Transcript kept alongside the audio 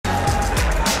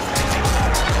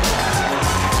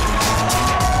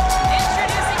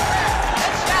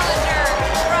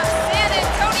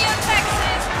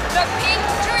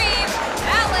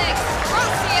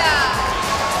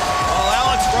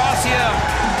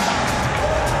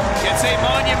It's a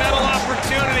monumental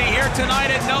opportunity here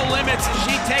tonight at No Limits as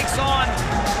she takes on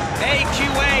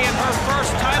AQA in her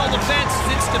first title defense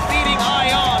since defeating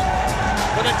Ion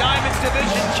for the Diamonds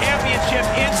Division Championship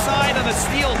inside of a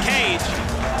steel cage.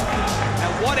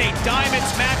 And what a Diamonds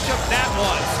matchup that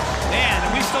was. Man,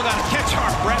 we've still got to catch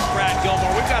our breath, Brad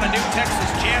Gilmore. We've got a new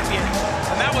Texas champion,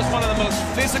 and that was one of the most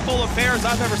physical affairs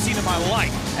I've ever seen in my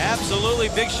life. Absolutely.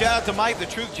 Big shout out to Mike the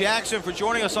Truth Jackson for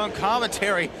joining us on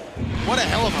commentary. What a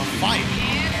hell of a fight.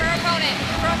 And her opponent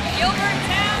from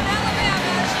Gilbertown,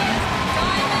 Alabama, she is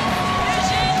Diamond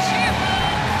Division champion,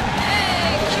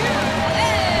 AQA.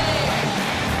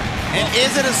 And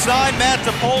is it a sign, Matt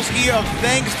Topolsky, of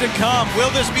things to come?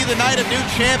 Will this be the night of new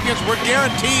champions? We're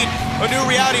guaranteed a new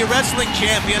reality wrestling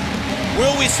champion.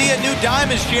 Will we see a new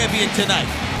Diamonds champion tonight?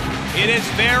 It is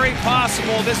very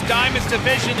possible. This Diamonds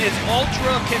division is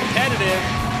ultra competitive.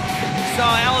 We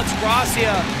saw Alex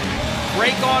Gracia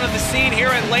break onto the scene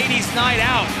here at Ladies Night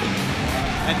Out.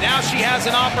 And now she has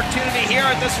an opportunity here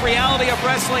at this Reality of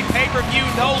Wrestling pay-per-view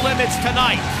No Limits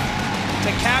tonight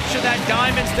to capture that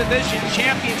Diamonds Division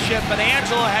Championship. But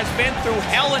Angela has been through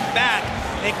hell and back,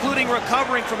 including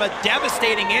recovering from a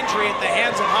devastating injury at the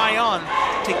hands of Ion,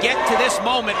 to get to this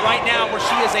moment right now where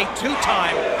she is a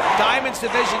two-time Diamonds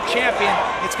Division champion.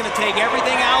 It's going to take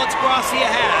everything Alex Gracia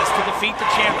has to defeat the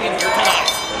champion here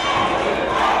tonight.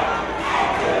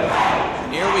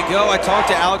 Here we go. I talked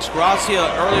to Alex Gracia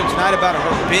earlier tonight about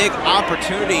her big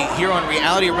opportunity here on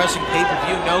Reality Wrestling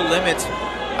pay-per-view No Limits.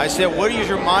 I said, what is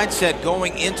your mindset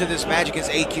going into this match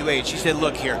against AQA? And she said,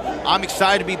 look here, I'm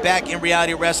excited to be back in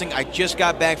Reality Wrestling. I just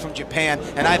got back from Japan,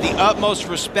 and I have the utmost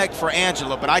respect for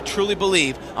Angela, but I truly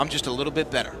believe I'm just a little bit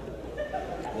better.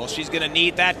 Well, she's going to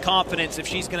need that confidence if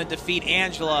she's going to defeat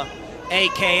Angela,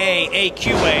 a.k.a.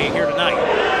 AQA, here tonight.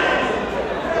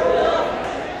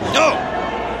 No!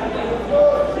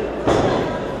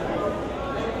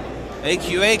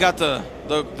 AQA got the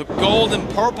gold and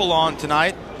purple on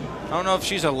tonight. I don't know if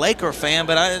she's a Laker fan,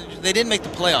 but they didn't make the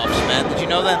playoffs, man. Did you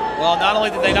know that? Well, not only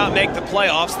did they not make the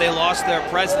playoffs, they lost their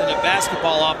president of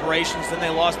basketball operations, then they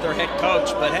lost their head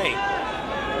coach. But hey,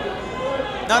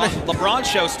 LeBron's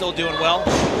show's still doing well.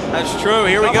 That's true.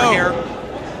 Here we go. Here.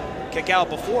 Kick out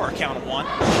before, count of one.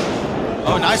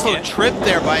 Oh, nice little trip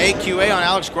there by AQA on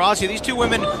Alex Gracia. These two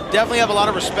women definitely have a lot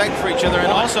of respect for each other and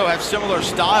also have similar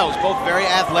styles. Both very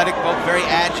athletic, both very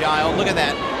agile. Look at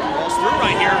that. Rolls through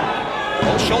right here.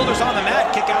 Both shoulders on the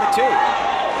mat, kick out at two.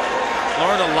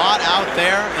 Learned a lot out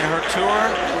there in her tour.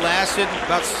 It lasted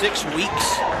about 6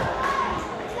 weeks.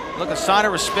 Look, a sign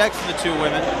of respect for the two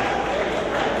women.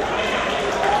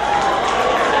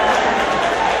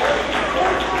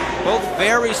 Both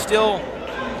very still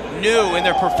new in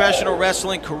their professional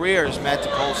wrestling careers, Matt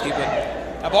Topolsky,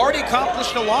 but I've already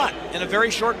accomplished a lot in a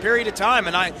very short period of time,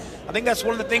 and I think that's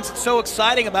one of the things that's so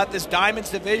exciting about this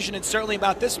Diamonds division and certainly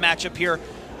about this matchup here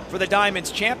for the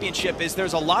Diamonds Championship is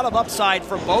there's a lot of upside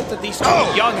for both of these two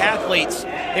young athletes.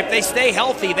 If they stay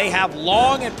healthy, they have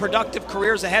long and productive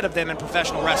careers ahead of them in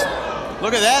professional wrestling.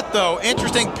 Look at that, though.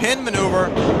 Interesting pin maneuver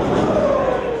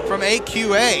from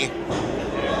AQA.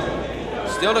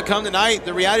 Still to come tonight,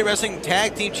 the Reality Wrestling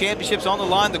Tag Team Championships on the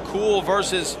line. The Cool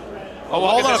versus... Oh,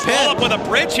 hold on, a pin. Up with a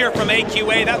bridge here from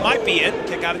AQA. That might be it.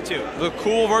 Kick out at two. The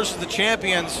Cool versus the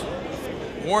champions,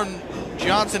 Warren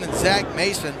Johnson and Zach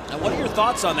Mason. Now, what are your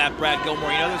thoughts on that, Brad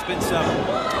Gilmore? You know, there's been some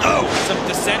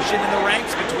dissension in the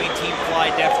ranks between Team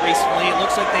Fly Death recently. It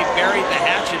looks like they buried the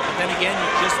hatchet, but then again, you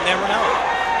just never know.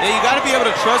 Yeah, you got to be able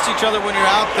to trust each other when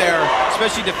you're out there,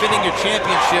 especially defending your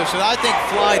championships. And I think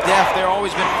Fly Death, they've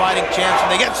always been fighting champs, and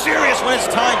they get serious when it's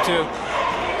time to.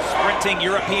 Sprinting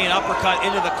European uppercut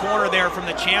into the corner there from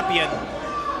the champion.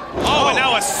 Oh, and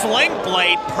now a sling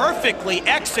blade perfectly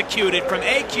executed from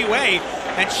AQA.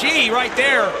 And she, right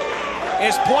there,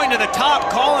 is pointing to the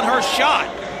top, calling her shot.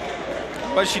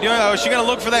 What's she doing? Oh, is she going to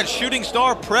look for that shooting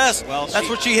star press? Well, that's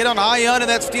what she hit on Ion in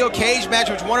that steel cage match,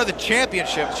 which won her the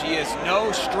championship. She is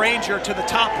no stranger to the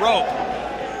top rope.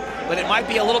 But it might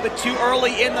be a little bit too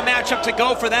early in the matchup to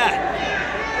go for that.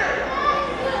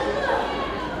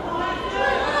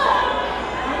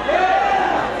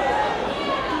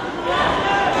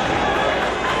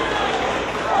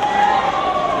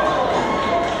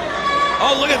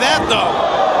 Oh, look at that, though.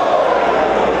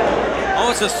 Oh,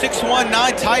 it's a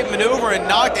 619 type maneuver and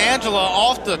knocked Angela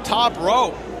off the top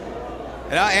rope.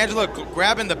 And now Angela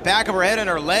grabbing the back of her head and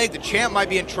her leg. The champ might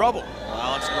be in trouble.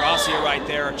 Alex Gracia right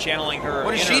there channeling her.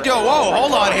 What is she doing? Whoa,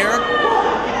 hold on here.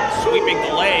 Sweeping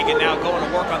the leg and now going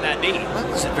to work on that knee.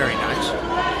 That's very nice.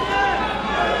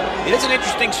 It is an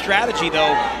interesting strategy,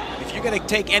 though, if you're going to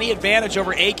take any advantage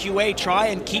over AQA, try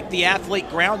and keep the athlete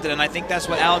grounded, and I think that's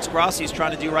what Alex Gracia is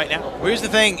trying to do right now. Well, here's the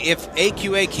thing, if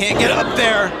AQA can't get up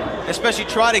there, especially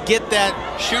try to get that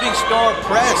shooting star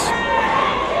press,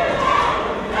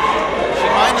 she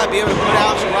might not be able to put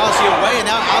Alex Gracia away, and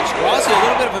now Alex Gracia, a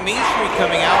little bit of a mean streak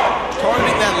coming out,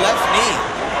 targeting that left knee.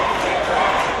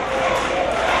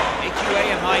 AQA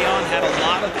and Haiyan had a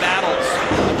lot of battles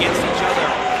against each other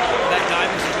for that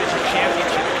Diamonds Division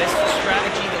Championship. This is a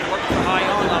strategy that worked for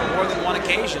Haiyan on more than one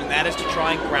occasion, and that is to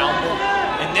try and ground the,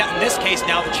 in this case,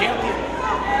 now the champion.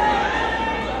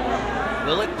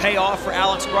 Will it pay off for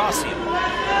Alex Gracia?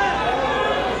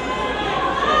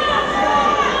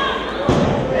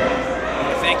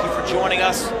 Thank you for joining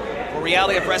us for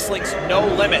Reality of Wrestling's No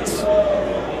Limits.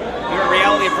 Here at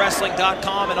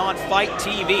realityofwrestling.com and on Fight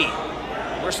TV.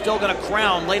 We're still going to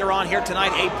crown later on here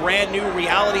tonight a brand new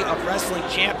Reality of Wrestling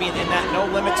champion in that No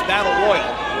Limits Battle Royal.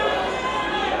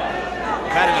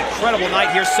 We've had an incredible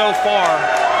night here so far.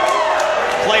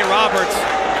 Clay Roberts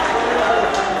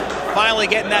finally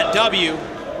getting that W.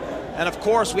 And of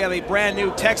course, we have a brand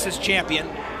new Texas champion,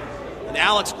 and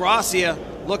Alex Gracia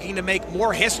looking to make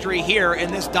more history here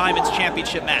in this Diamonds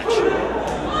Championship match.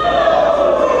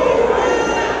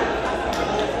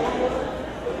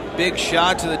 Big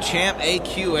shot to the champ,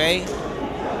 AQA.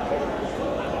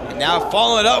 And now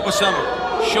following it up with some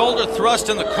shoulder thrust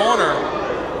in the corner.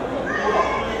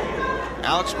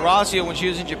 Alex Gracia, when she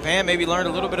was in Japan, maybe learned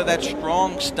a little bit of that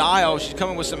strong style. She's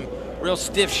coming with some real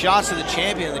stiff shots to the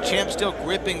champion. The champ still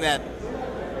gripping that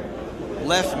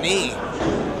left knee.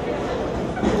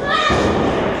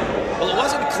 Well, it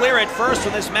wasn't clear at first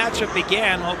when this matchup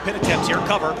began. Oh, pin attempts here,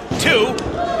 cover. 2,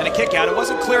 and a kick out. It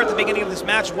wasn't clear at the beginning of this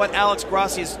match what Alex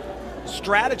Gracia's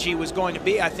strategy was going to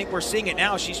be. I think we're seeing it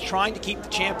now. She's trying to keep the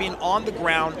champion on the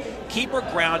ground, keep her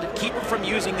grounded, keep her from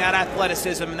using that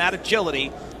athleticism and that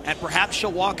agility, and perhaps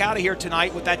she'll walk out of here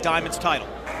tonight with that Diamonds title.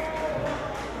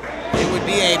 It would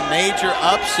be a major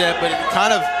upset, but that's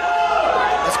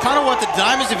kind of what the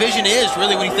Diamonds division is,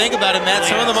 really, when you think about it, Matt.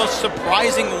 Some of the most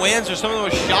surprising wins or some of the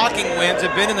most shocking wins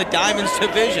have been in the Diamonds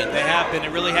division. They have been. It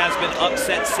really has been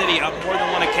upset city on more than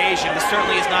one occasion. This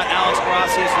certainly is not Alex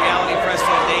Gracia's Reality of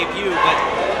Wrestling debut, but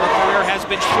her career has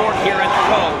been short here in the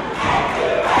row.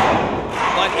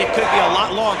 But it could be a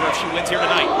lot longer if she wins here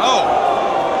tonight. Oh.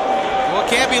 Well, it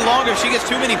can't be longer if she gets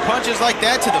too many punches like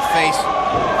that to the face.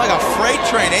 Like a freight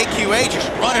train, AQA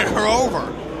just running her over.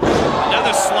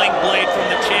 Another sling blade from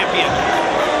the champion.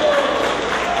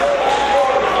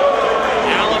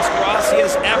 Alex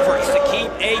Gracia's efforts to keep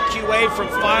AQA from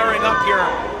firing up here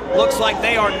looks like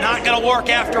they are not going to work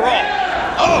after all.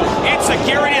 Oh, it's a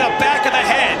Garcia to the back of the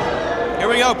head. Here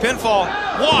we go, pinfall.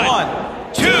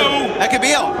 1, 2. That could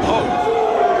be out. Oh.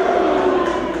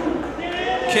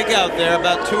 Kick out there,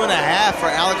 about 2.5 for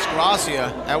Alex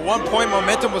Gracia. At one point,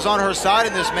 momentum was on her side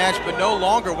in this match, but no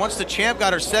longer. Once the champ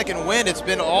got her second win, it's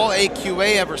been all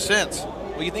AQA ever since.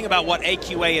 Well, you think about what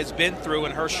AQA has been through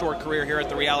in her short career here at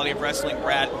the Reality of Wrestling,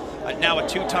 Brad. Now a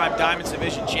 2-time Diamonds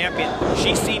Division champion.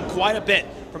 She's seen quite a bit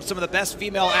from some of the best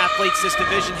female athletes this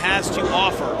division has to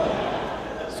offer.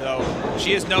 So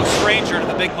she is no stranger to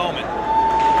the big moment.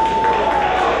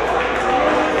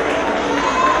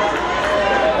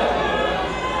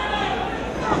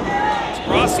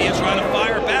 Gracia trying to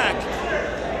fire back.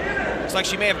 Looks like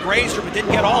she may have grazed her, but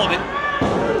didn't get all of it.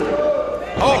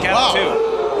 Oh, wow.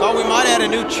 2. Thought we might have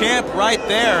had a new champ right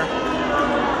there.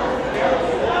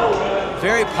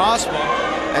 Very possible,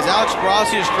 as Alex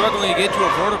Gracia is struggling to get to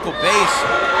a vertical base.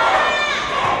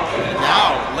 And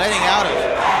now letting out a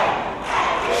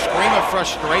scream of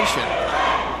frustration.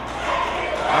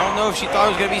 I don't know if she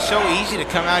thought it was going to be so easy to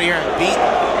come out here and beat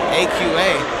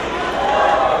AQA.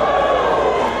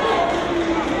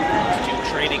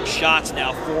 Shots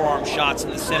now, forearm shots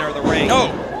in the center of the ring. Oh.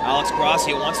 Alex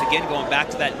Gracia once again going back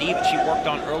to that knee that she worked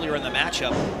on earlier in the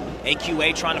matchup.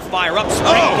 AQA trying to fire up,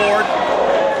 springboard.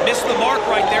 Oh. Missed the mark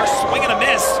right there, swing and a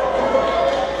miss.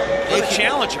 For the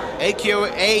challenger.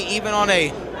 AQA, even on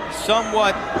a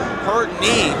somewhat hurt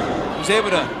knee, was able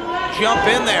to jump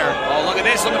in there. Oh, look at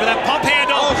this, looking for that pump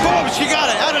handle. Oh, boom, she got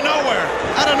it, out of nowhere.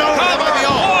 Out of nowhere, that might be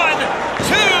all. 1,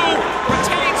 2,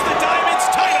 retains the Diamonds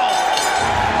title.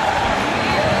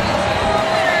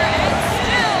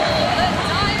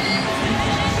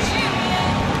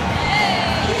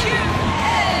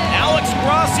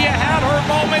 Gracia had her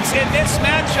moments in this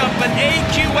matchup, but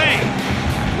AQA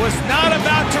was not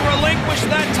about to relinquish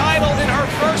that title in her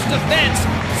first defense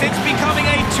since becoming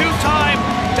a 2-time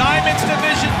Diamonds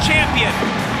Division champion.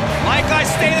 Like I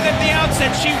stated at the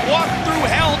outset, she walked through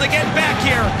hell to get back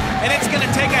here, and it's going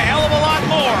to take a hell of a lot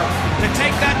more to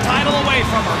take that title away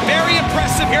from her. Very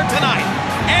impressive. impressive here tonight.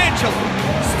 Angela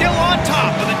still on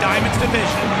top of the Diamonds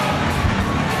division.